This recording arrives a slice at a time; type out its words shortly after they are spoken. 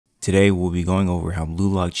Today we'll be going over how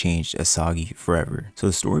bluelock changed Isagi forever. So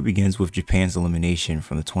the story begins with Japan's elimination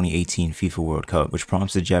from the 2018 FIFA World Cup, which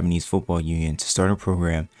prompts the Japanese Football Union to start a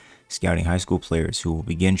program scouting high school players who will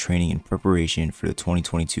begin training in preparation for the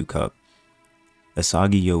 2022 Cup.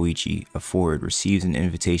 Isagi Yoichi, a forward, receives an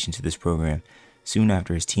invitation to this program soon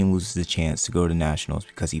after his team loses the chance to go to nationals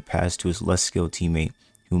because he passed to his less skilled teammate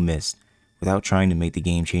who missed, without trying to make the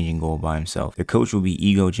game-changing goal by himself. Their coach will be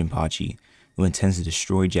KiiNGKhyy, who intends to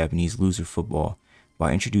destroy Japanese loser football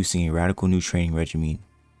by introducing a radical new training regimen.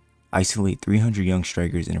 Isolate 300 young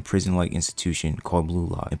strikers in a prison-like institution called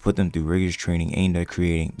bluelock and put them through rigorous training aimed at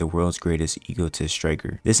creating the world's greatest egotist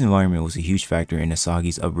striker. This environment was a huge factor in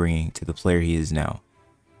Isagi's upbringing to the player he is now.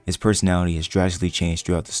 His personality has drastically changed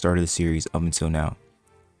throughout the start of the series up until now.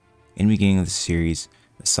 In the beginning of the series,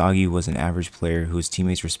 Isagi was an average player who his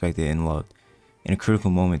teammates respected and loved. In a critical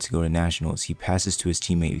moment to go to nationals, he passes to his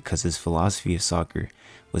teammate because his philosophy of soccer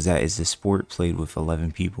was that it's a sport played with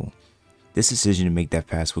 11 people. This decision to make that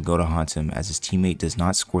pass would go to haunt him as his teammate does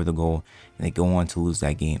not score the goal and they go on to lose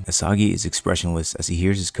that game. Isagi is expressionless as he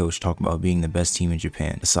hears his coach talk about being the best team in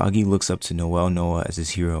Japan. Isagi looks up to Noah as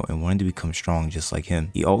his hero and wanted to become strong just like him.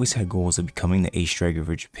 He always had goals of becoming the ace striker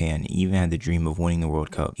for Japan and even had the dream of winning the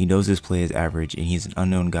World Cup. He knows his play is average and he is an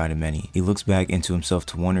unknown guy to many. He looks back into himself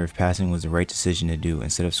to wonder if passing was the right decision to do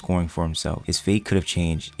instead of scoring for himself. His fate could have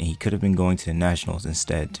changed and he could have been going to the nationals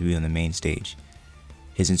instead to be on the main stage.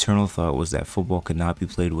 His internal thought was that football could not be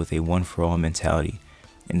played with a one-for-all mentality,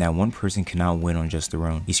 and that one person cannot win on just their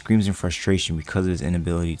own. He screams in frustration because of his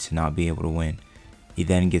inability to not be able to win. He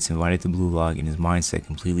then gets invited to bluelock and his mindset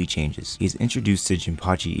completely changes. He is introduced to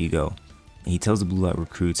Jinpachi Ego, and he tells the bluelock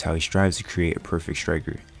recruits how he strives to create a perfect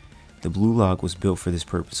striker. The bluelock was built for this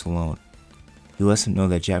purpose alone. He lets them know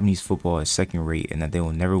that Japanese football is second rate and that they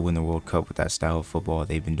will never win the World Cup with that style of football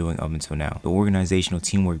they've been doing up until now. The organizational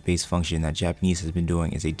teamwork based function that Japanese has been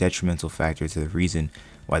doing is a detrimental factor to the reason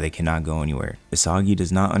why they cannot go anywhere. Isagi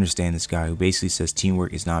does not understand this guy who basically says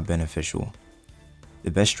teamwork is not beneficial. The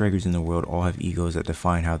best strikers in the world all have egos that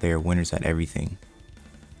define how they are winners at everything.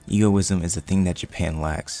 Egoism is the thing that Japan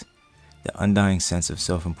lacks. The undying sense of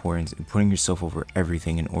self-importance and putting yourself over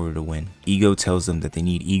everything in order to win. Ego tells them that they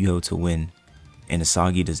need ego to win, and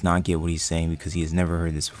Isagi does not get what he's saying because he has never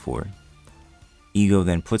heard this before. Ego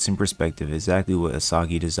then puts in perspective exactly what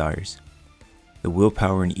Isagi desires. The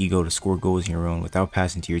willpower and ego to score goals on your own without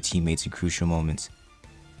passing to your teammates in crucial moments.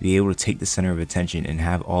 Be able to take the center of attention and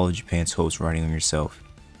have all of Japan's hopes riding on yourself.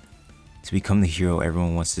 To become the hero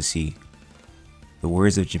everyone wants to see. The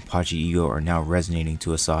words of Jinpachi Ego are now resonating to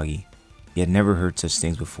Isagi. He had never heard such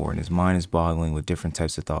things before and his mind is boggling with different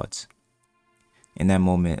types of thoughts. In that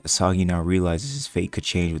moment, Isagi now realizes his fate could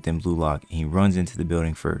change within bluelock and he runs into the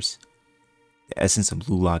building first. The essence of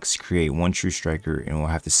bluelock is to create one true striker and will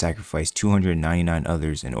have to sacrifice 299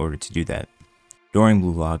 others in order to do that. During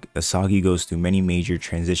bluelock, Isagi goes through many major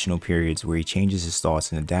transitional periods where he changes his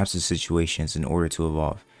thoughts and adapts to situations in order to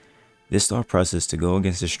evolve. This thought process to go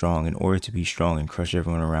against the strong in order to be strong and crush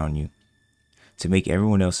everyone around you. To make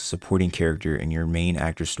everyone else a supporting character in your main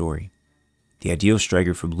actor story. The ideal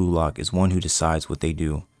striker for bluelock is one who decides what they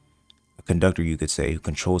do. A conductor, you could say, who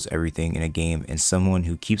controls everything in a game and someone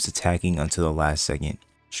who keeps attacking until the last second.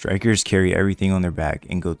 Strikers carry everything on their back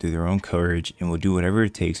and go through their own courage and will do whatever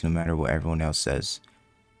it takes no matter what everyone else says.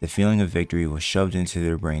 The feeling of victory was shoved into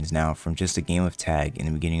their brains now from just a game of tag in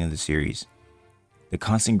the beginning of the series. The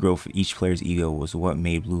constant growth of each player's ego was what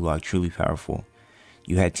made bluelock truly powerful.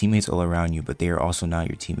 You had teammates all around you, but they are also not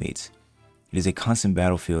your teammates. It is a constant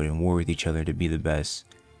battlefield and war with each other to be the best.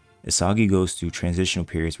 Isagi goes through transitional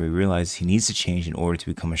periods where he realizes he needs to change in order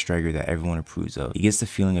to become a striker that everyone approves of. He gets the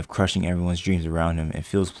feeling of crushing everyone's dreams around him and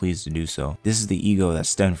feels pleased to do so. This is the ego that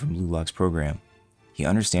stemmed from bluelock's program. He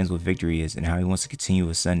understands what victory is and how he wants to continue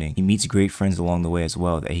ascending. He meets great friends along the way as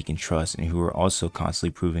well that he can trust and who are also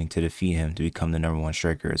constantly proving to defeat him to become the #1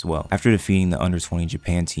 striker as well. After defeating the under-20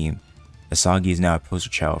 Japan team, Isagi is now a poster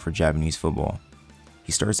child for Japanese football.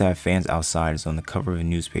 He starts to have fans outside as on the cover of a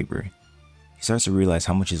newspaper. He starts to realize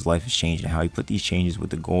how much his life has changed and how he put these changes with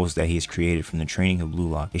the goals that he has created from the training of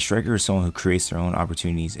bluelock. A striker is someone who creates their own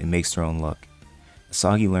opportunities and makes their own luck.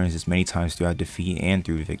 Isagi learns this many times throughout defeat and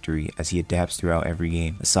through victory as he adapts throughout every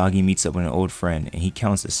game. Isagi meets up with an old friend and he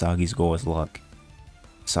counts Isagi's goal as luck.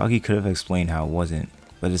 Isagi could have explained how it wasn't,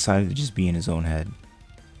 but decided to just be in his own head.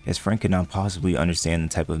 His friend could not possibly understand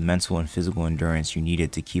the type of mental and physical endurance you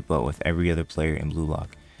needed to keep up with every other player in bluelock.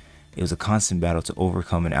 It was a constant battle to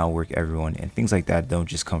overcome and outwork everyone, and things like that don't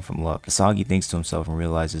just come from luck. Isagi thinks to himself and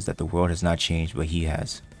realizes that the world has not changed, but he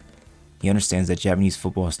has. He understands that Japanese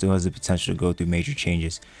football still has the potential to go through major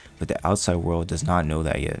changes, but the outside world does not know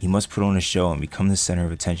that yet. He must put on a show and become the center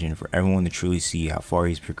of attention for everyone to truly see how far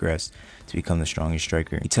he's progressed to become the strongest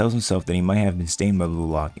striker. He tells himself that he might have been stained by blue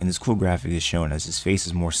lock, and this cool graphic is shown as his face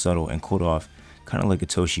is more subtle and cooled off, kind of like a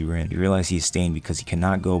Toshi Rin. You realize he is stained because he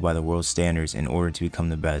cannot go by the world's standards in order to become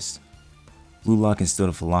the best. Blue lock instilled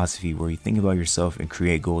a philosophy where you think about yourself and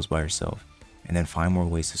create goals by yourself, and then find more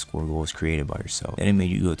ways to score goals created by yourself. Then it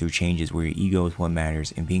made you go through changes where your ego is what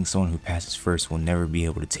matters, and being someone who passes first will never be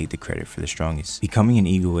able to take the credit for the strongest. Becoming an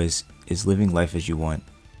egoist is living life as you want.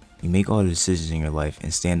 You make all the decisions in your life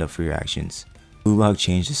and stand up for your actions. Blue lock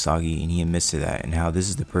changed Isagi, and he admits to that and how this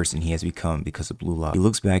is the person he has become because of blue lock. He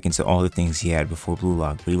looks back into all the things he had before blue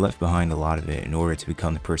lock, but he left behind a lot of it in order to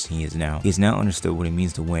become the person he is now. He has now understood what it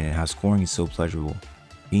means to win and how scoring is so pleasurable.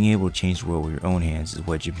 Being able to change the world with your own hands is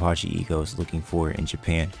what Jinpachi Ego is looking for in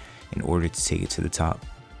Japan in order to take it to the top.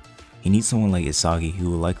 He needs someone like Isagi, who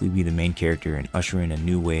will likely be the main character and usher in a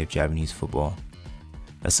new way of Japanese football.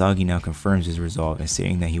 Isagi now confirms his resolve and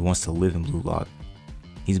stating that he wants to live in blue lock.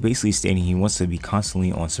 He's basically stating he wants to be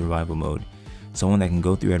constantly on survival mode, someone that can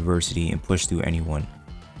go through adversity and push through anyone,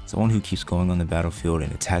 someone who keeps going on the battlefield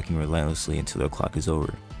and attacking relentlessly until their clock is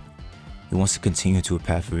over. He wants to continue to a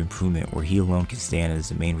path of improvement where he alone can stand as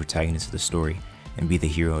the main protagonist of the story and be the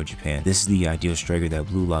hero of Japan. This is the ideal striker that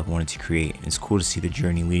Blue Lock wanted to create, and it's cool to see the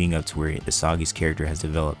journey leading up to where Isagi's character has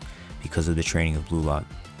developed because of the training of Blue Lock.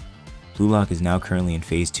 Blue Lock is now currently in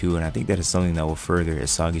phase 2, and I think that is something that will further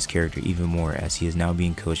Isagi's character even more as he is now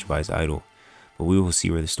being coached by his idol. But we will see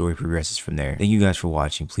where the story progresses from there. Thank you guys for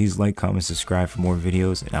watching. Please like, comment, subscribe for more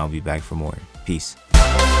videos, and I'll be back for more. Peace.